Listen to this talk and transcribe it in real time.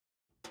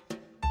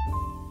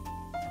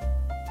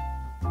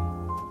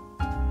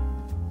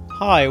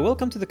Hi,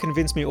 welcome to the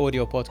Convince Me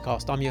Audio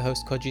podcast. I'm your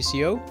host,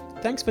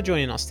 CoGCO. Thanks for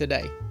joining us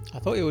today. I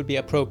thought it would be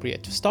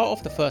appropriate to start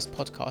off the first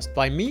podcast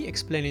by me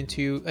explaining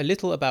to you a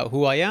little about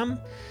who I am,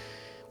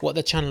 what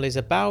the channel is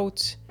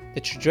about, the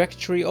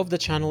trajectory of the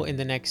channel in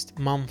the next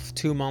month,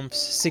 2 months,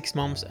 6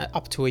 months,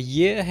 up to a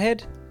year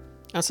ahead,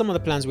 and some of the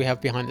plans we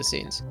have behind the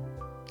scenes.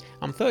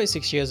 I'm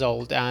 36 years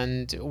old,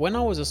 and when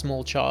I was a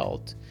small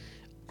child,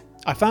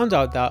 I found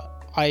out that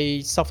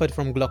I suffered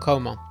from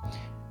glaucoma.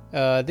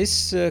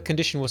 This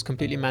condition was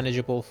completely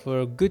manageable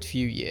for a good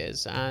few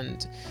years,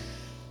 and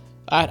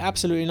I had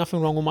absolutely nothing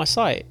wrong with my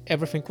sight.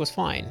 Everything was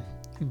fine,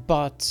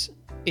 but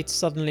it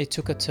suddenly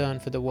took a turn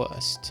for the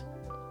worst.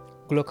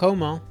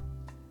 Glaucoma,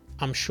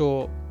 I'm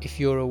sure if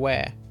you're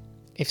aware,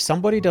 if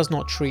somebody does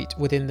not treat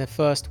within the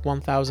first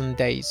 1000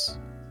 days,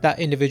 that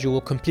individual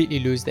will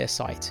completely lose their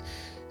sight.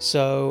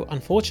 So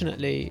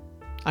unfortunately,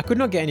 I could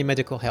not get any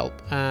medical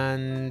help,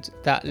 and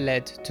that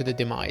led to the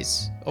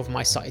demise of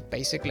my sight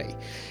basically.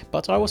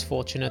 But I was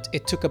fortunate.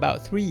 It took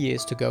about 3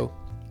 years to go,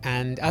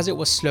 and as it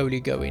was slowly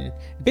going,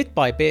 bit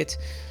by bit,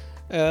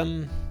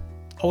 I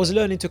was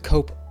learning to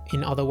cope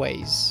in other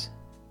ways.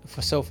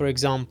 For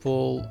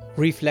example,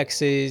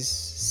 reflexes,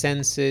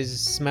 senses,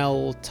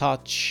 smell,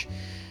 touch,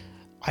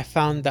 I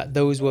found that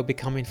those were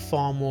becoming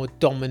far more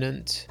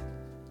dominant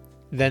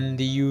than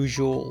the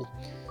usual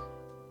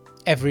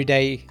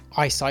everyday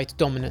eyesight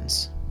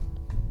dominance.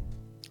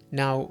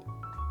 Now,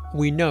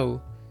 we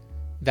know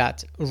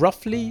that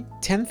roughly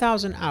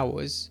 10,000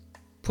 hours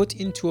put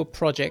into a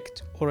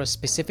project or a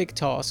specific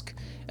task,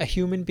 a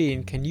human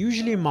being can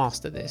usually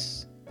master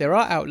this. There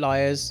are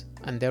outliers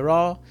and there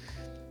are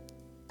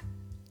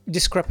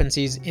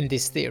discrepancies in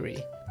this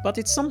theory, but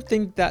it's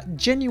something that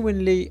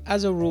genuinely,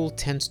 as a rule,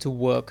 tends to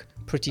work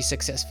pretty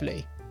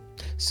successfully.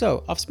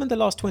 So, I've spent the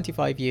last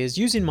 25 years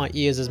using my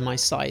ears as my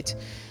sight.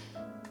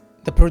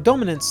 The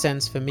predominant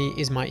sense for me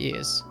is my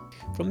ears.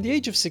 From the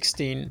age of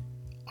 16,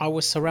 I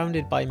was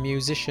surrounded by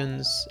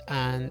musicians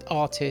and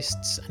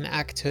artists and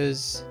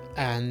actors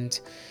and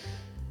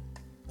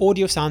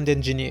audio sound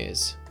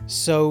engineers.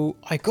 So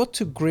I got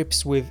to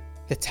grips with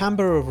the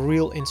timbre of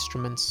real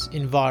instruments,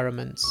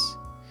 environments,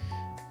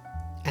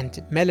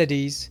 and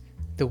melodies,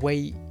 the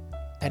way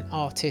an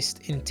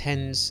artist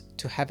intends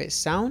to have it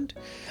sound.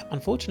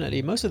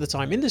 Unfortunately, most of the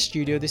time in the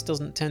studio, this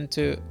doesn't tend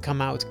to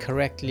come out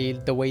correctly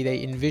the way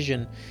they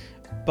envision.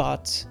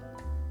 But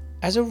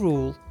as a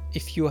rule,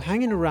 if you're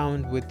hanging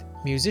around with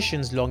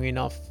musicians long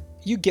enough,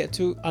 you get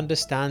to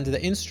understand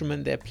the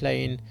instrument they're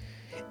playing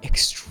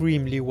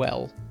extremely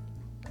well.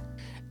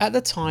 At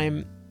the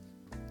time,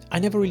 I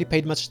never really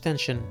paid much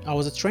attention. I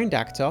was a trained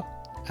actor,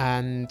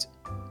 and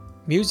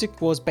music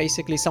was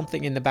basically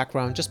something in the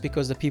background just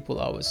because the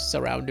people I was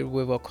surrounded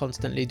with were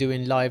constantly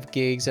doing live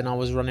gigs and I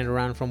was running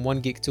around from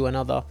one gig to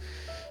another.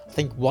 I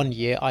think one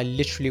year I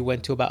literally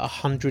went to about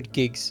 100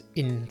 gigs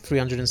in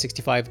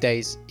 365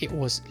 days. It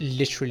was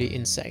literally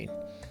insane.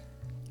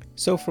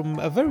 So from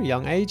a very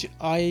young age,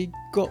 I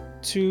got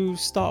to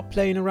start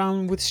playing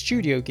around with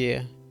studio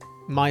gear.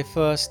 My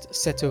first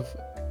set of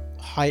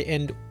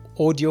high-end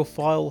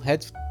audiophile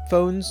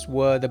headphones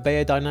were the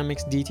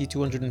Beyerdynamics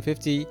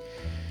DT250,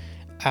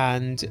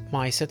 and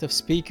my set of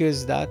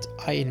speakers that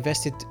I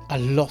invested a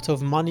lot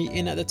of money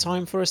in at the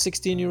time for a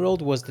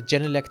 16-year-old was the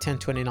Genelec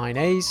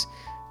 1029As.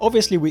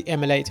 Obviously, we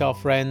emulate our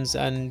friends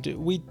and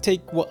we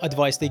take what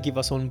advice they give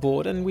us on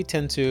board, and we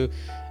tend to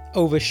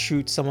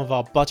overshoot some of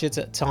our budgets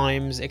at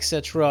times,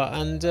 etc.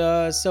 And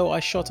so I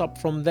shot up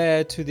from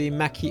there to the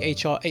Mackie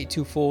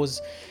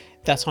HR824s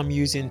that I'm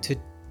using to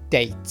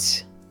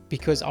date,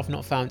 because I've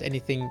not found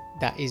anything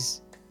that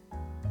is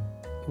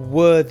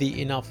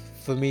worthy enough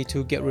for me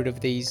to get rid of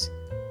these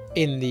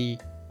in the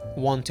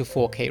 1 to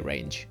 4K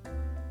range.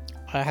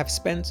 I have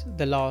spent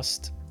the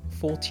last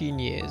 14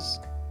 years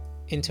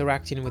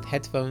interacting with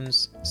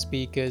headphones,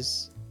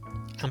 speakers,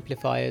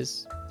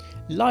 amplifiers,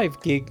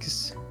 live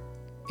gigs,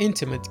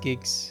 intimate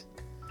gigs,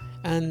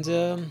 and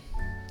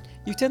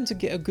you tend to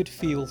get a good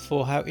feel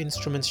for how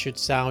instruments should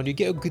sound. You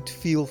get a good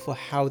feel for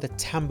how the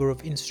timbre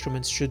of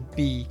instruments should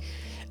be,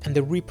 and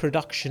the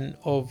reproduction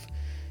of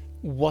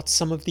what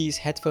some of these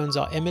headphones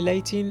are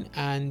emulating,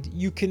 and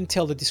you can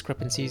tell the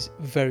discrepancies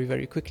very,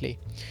 very quickly.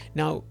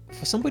 Now,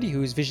 for somebody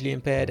who is visually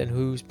impaired and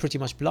who's pretty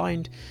much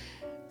blind,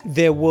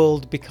 their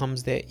world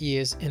becomes their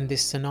ears in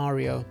this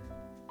scenario.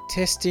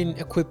 Testing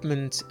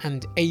equipment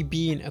and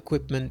A/Bing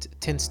equipment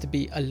tends to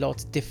be a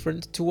lot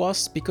different to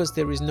us because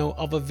there is no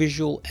other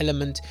visual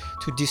element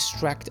to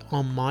distract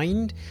our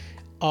mind.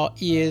 Our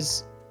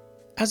ears,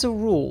 as a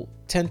rule,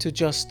 tend to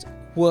just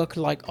work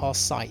like our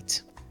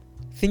sight.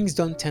 Things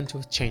don't tend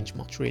to change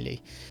much,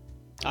 really.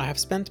 I have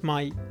spent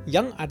my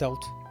young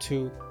adult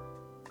to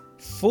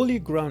fully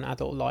grown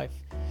adult life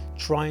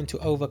trying to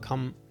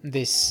overcome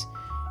this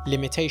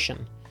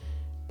limitation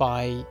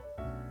by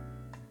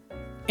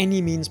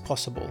any means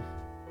possible.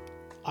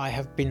 I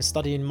have been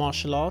studying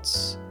martial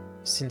arts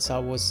since I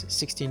was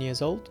 16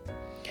 years old,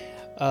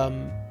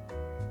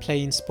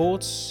 playing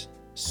sports,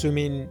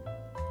 swimming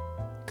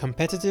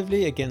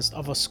competitively against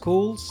other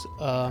schools,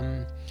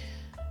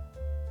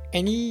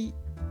 any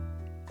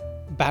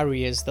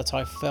barriers that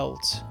I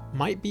felt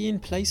might be in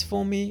place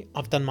for me,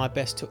 I've done my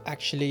best to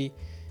actually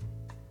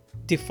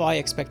defy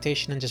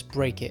expectation and just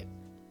break it.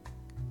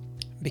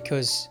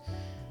 Because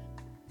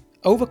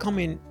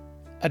overcoming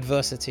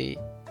adversity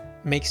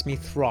makes me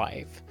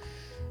thrive.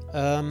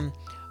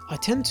 I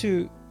tend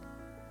to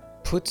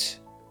put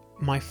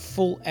my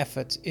full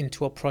effort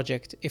into a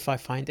project if I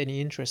find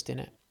any interest in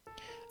it.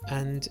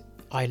 And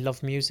I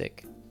love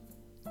music.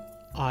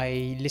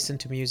 I listen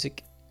to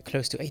music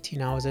close to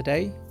 18 hours a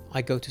day.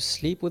 I go to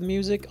sleep with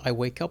music. I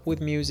wake up with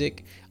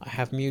music. I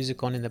have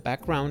music on in the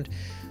background.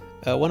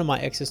 One of my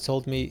exes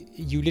told me,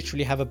 you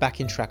literally have a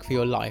backing track for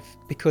your life,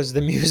 because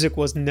the music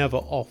was never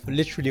off.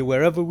 Literally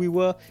wherever we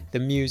were, the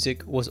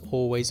music was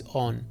always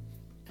on.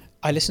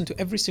 I listen to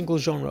every single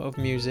genre of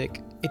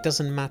music. It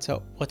doesn't matter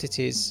what it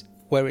is,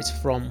 where it's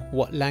from,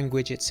 what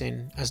language it's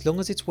in. As long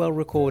as it's well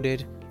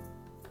recorded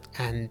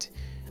and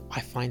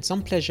I find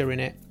some pleasure in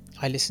it,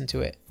 I listen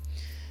to it.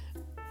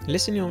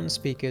 Listening on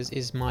speakers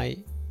is my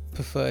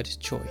preferred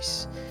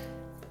choice.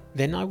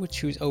 Then I would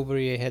choose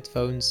over-ear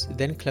headphones,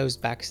 then closed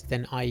backs,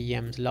 then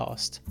IEMs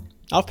last.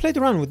 I've played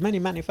around with many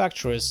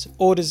manufacturers: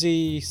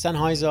 Audeze,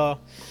 Sennheiser,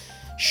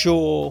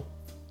 Shure,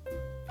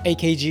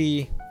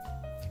 AKG,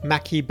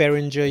 Mackie,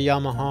 Behringer,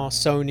 Yamaha,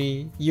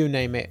 Sony, you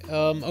name it,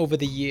 over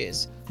the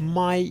years.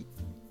 My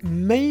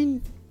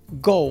main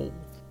goal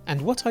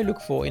and what I look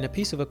for in a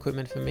piece of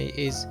equipment for me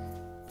is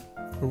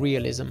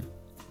realism.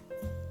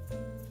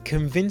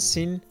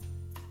 Convincing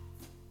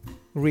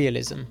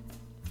realism.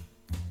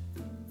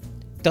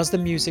 Does the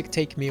music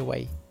take me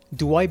away?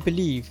 Do I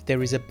believe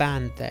there is a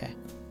band there?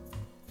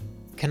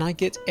 Can I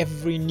get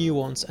every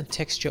nuance and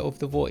texture of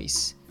the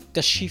voice?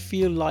 Does he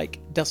feel like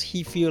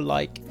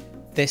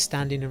they're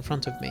standing in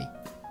front of me?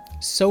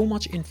 So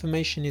much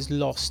information is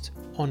lost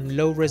on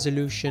low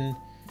resolution,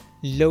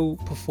 low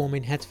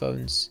performing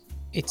headphones.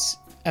 It's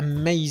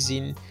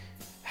amazing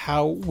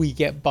how we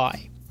get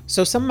by.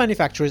 So some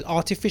manufacturers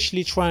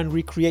artificially try and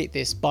recreate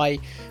this by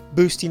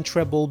boosting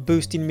treble,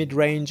 boosting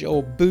mid-range,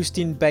 or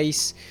boosting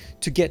bass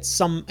to get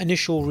some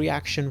initial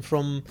reaction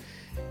from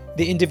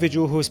the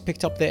individual who has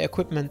picked up their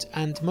equipment,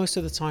 and most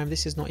of the time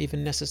this is not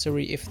even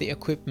necessary if the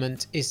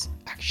equipment is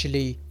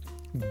actually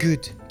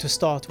good to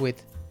start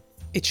with.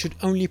 It should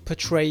only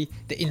portray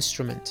the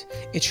instrument.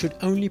 It should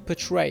only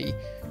portray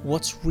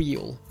what's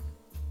real.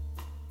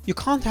 You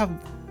can't have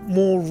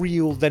more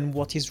real than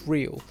what is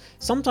real.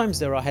 Sometimes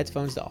there are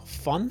headphones that are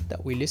fun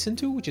that we listen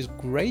to, which is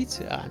great,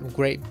 and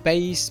great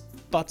bass,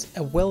 but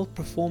a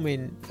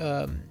well-performing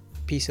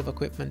piece of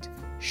equipment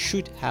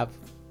should have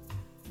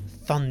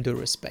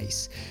thunderous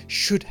bass,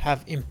 should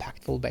have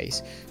impactful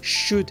bass,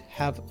 should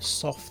have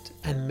soft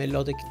and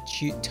melodic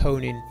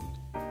toning,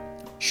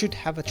 should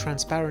have a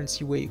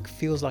transparency where it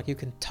feels like you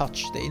can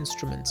touch the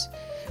instruments,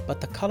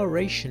 but the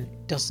coloration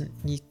doesn't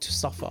need to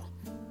suffer.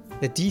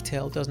 The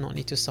detail does not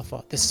need to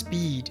suffer. The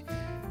speed,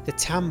 the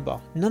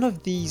timbre, none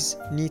of these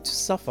need to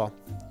suffer.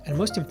 And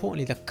most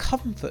importantly, the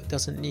comfort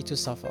doesn't need to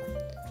suffer.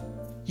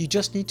 You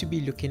just need to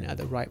be looking at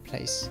the right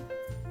place.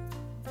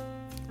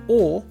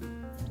 Or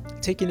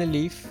taking a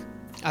leaf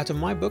out of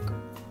my book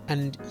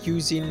and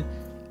using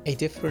a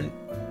different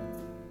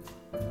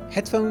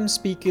headphones,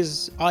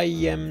 speakers,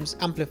 IEMs,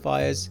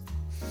 amplifiers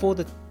for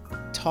the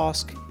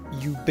task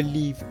you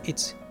believe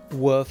it's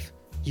worth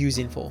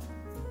using for.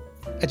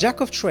 A jack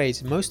of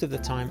trades most of the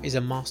time is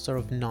a master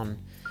of none,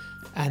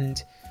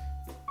 and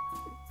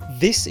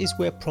this is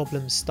where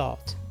problems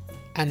start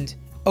and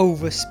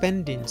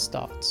overspending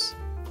starts,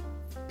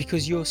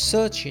 because you're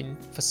searching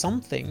for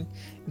something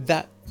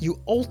that you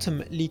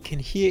ultimately can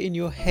hear in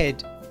your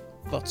head,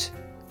 but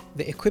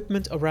the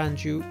equipment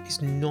around you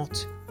is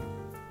not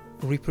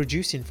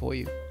reproducing for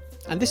you.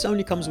 And this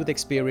only comes with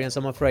experience,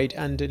 I'm afraid,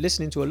 and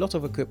listening to a lot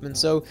of equipment.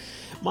 So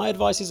my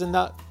advice is in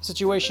that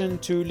situation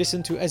to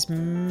listen to as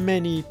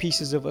many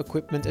pieces of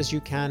equipment as you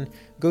can,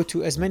 go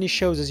to as many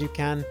shows as you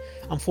can.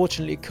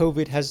 Unfortunately,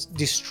 COVID has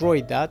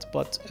destroyed that,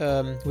 but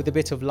with a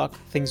bit of luck,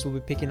 things will be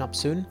picking up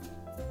soon.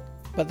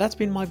 But that's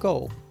been my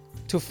goal,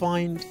 to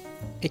find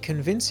a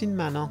convincing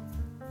manner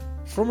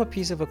from a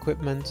piece of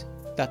equipment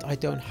that I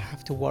don't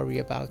have to worry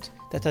about,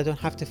 that I don't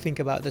have to think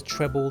about the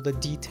treble, the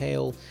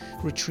detail,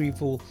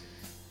 retrieval,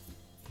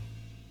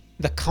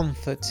 the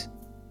comfort,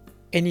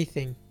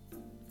 anything.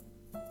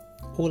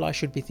 All I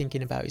should be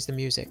thinking about is the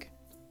music.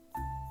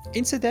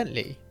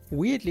 Incidentally,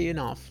 weirdly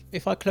enough,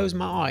 if I close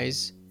my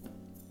eyes,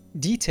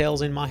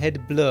 details in my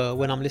head blur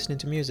when I'm listening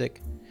to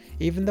music.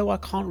 Even though I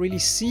can't really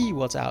see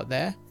what's out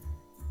there,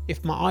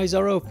 if my eyes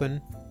are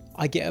open,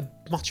 I get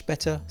a much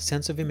better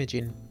sense of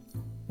imaging,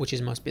 which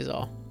is most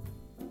bizarre.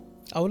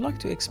 I would like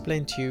to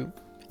explain to you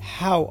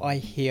how I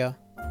hear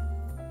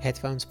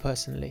headphones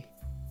personally.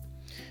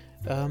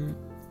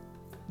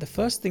 The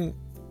first thing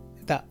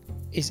that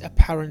is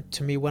apparent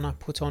to me when I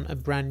put on a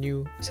brand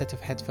new set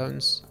of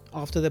headphones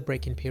after the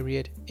break-in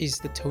period is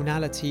the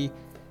tonality,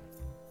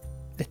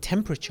 the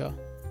temperature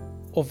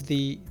of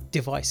the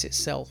device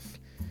itself.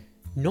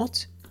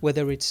 Not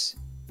whether it's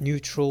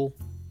neutral,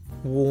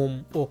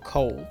 warm or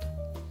cold,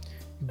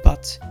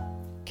 but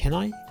can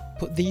I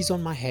put these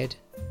on my head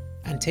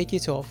and take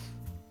it off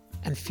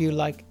and feel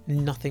like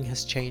nothing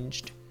has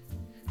changed.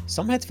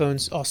 Some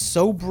headphones are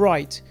so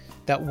bright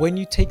that when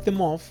you take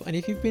them off, and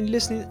if you've been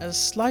listening at a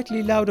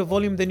slightly louder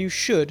volume than you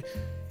should,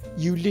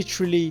 you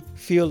literally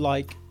feel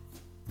like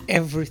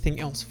everything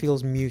else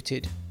feels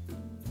muted.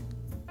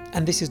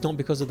 And this is not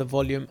because of the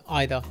volume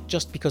either,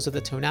 just because of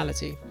the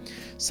tonality.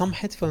 Some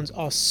headphones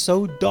are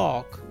so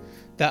dark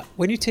that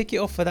when you take it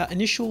off for that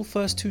initial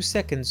first 2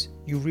 seconds,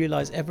 you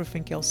realize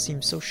everything else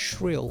seems so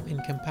shrill in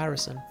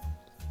comparison.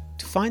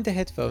 To find a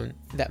headphone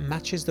that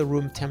matches the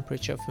room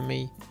temperature for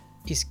me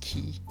is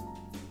key.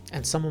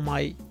 And some of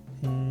my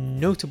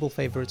notable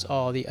favorites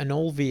are the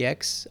Anol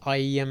VX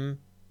IEM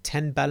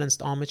 10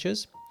 balanced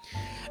armatures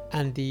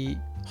and the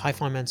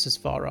Hi-Fi Man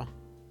Susvara.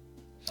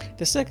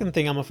 The second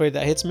thing I'm afraid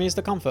that hits me is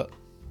the comfort.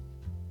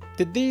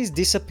 Did these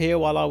disappear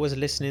while I was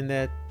listening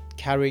there,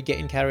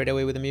 getting carried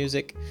away with the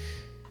music?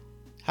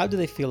 How do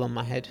they feel on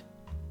my head?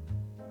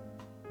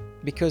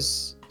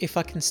 Because if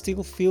I can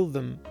still feel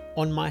them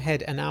on my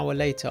head an hour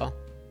later,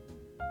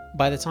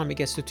 by the time it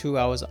gets to 2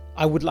 hours,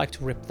 I would like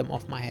to rip them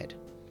off my head.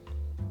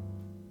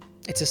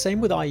 It's the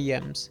same with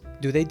IEMs.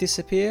 Do they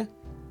disappear?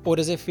 Or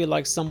does it feel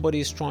like somebody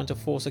is trying to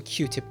force a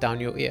Q-tip down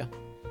your ear?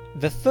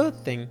 The third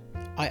thing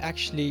I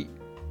actually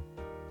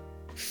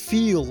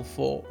feel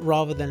for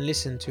rather than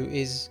listen to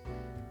is,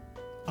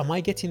 am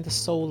I getting the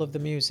soul of the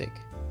music?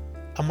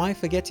 Am I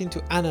forgetting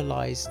to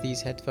analyze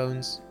these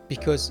headphones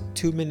because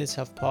 2 minutes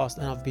have passed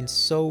and I've been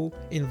so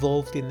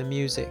involved in the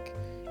music,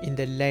 in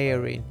the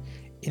layering,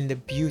 in the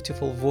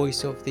beautiful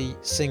voice of the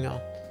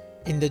singer,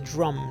 in the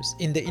drums,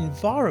 in the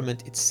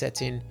environment it's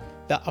set in,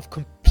 that I've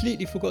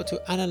completely forgot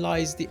to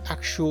analyze the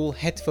actual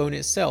headphone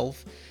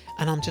itself,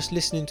 and I'm just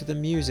listening to the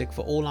music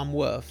for all I'm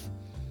worth.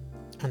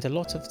 And a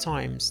lot of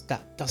times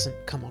that doesn't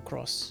come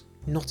across,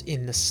 not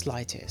in the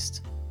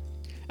slightest.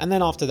 And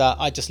then after that,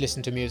 I just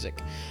listen to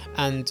music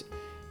and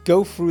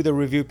go through the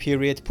review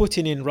period,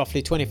 putting in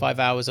roughly 25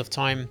 hours of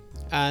time,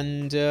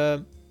 and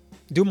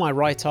do my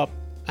write-up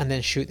and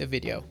then shoot the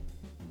video.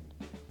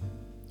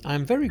 I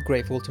am very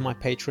grateful to my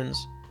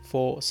patrons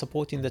for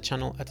supporting the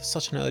channel at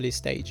such an early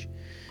stage.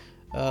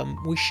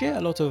 We share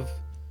a lot of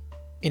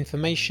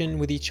information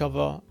with each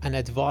other and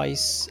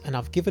advice, and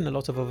I've given a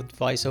lot of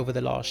advice over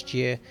the last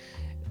year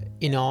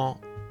in our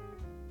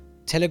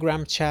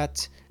Telegram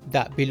chat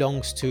that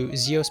belongs to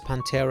Zeus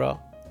Pantera,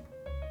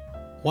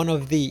 one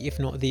of the, if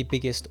not the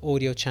biggest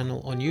audio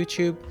channel on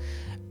YouTube,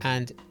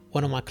 and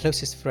one of my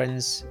closest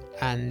friends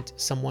and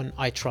someone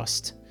I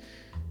trust.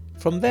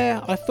 From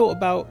there, I thought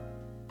about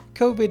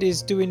COVID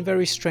is doing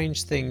very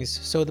strange things,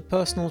 so the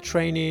personal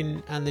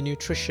training and the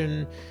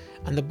nutrition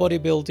and the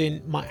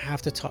bodybuilding might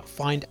have to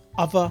find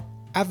other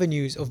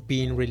avenues of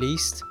being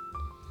released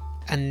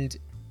and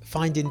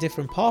finding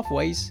different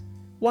pathways.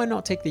 Why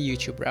not take the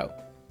YouTube route?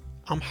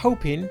 I'm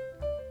hoping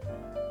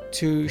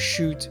to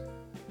shoot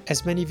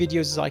as many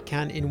videos as I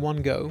can in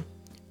one go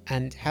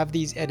and have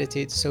these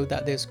edited so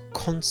that there's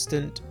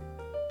constant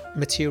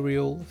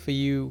material for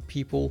you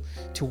people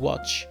to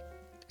watch.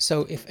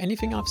 So if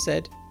anything I've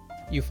said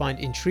you find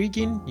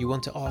intriguing, you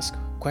want to ask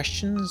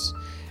questions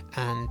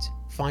and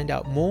find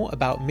out more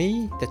about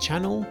me, the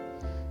channel,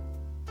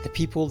 the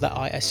people that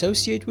I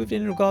associate with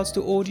in regards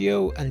to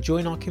audio, and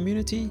join our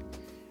community,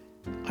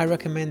 I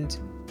recommend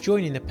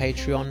joining the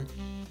Patreon,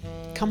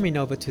 coming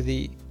over to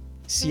the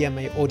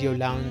CMA Audio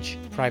Lounge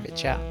private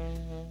chat,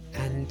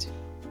 and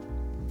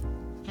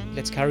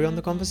let's carry on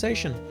the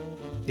conversation.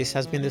 This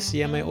has been the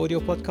CMA Audio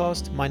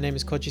Podcast. My name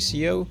is Koji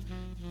CEO.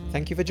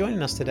 Thank you for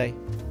joining us today.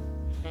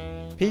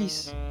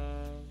 Peace.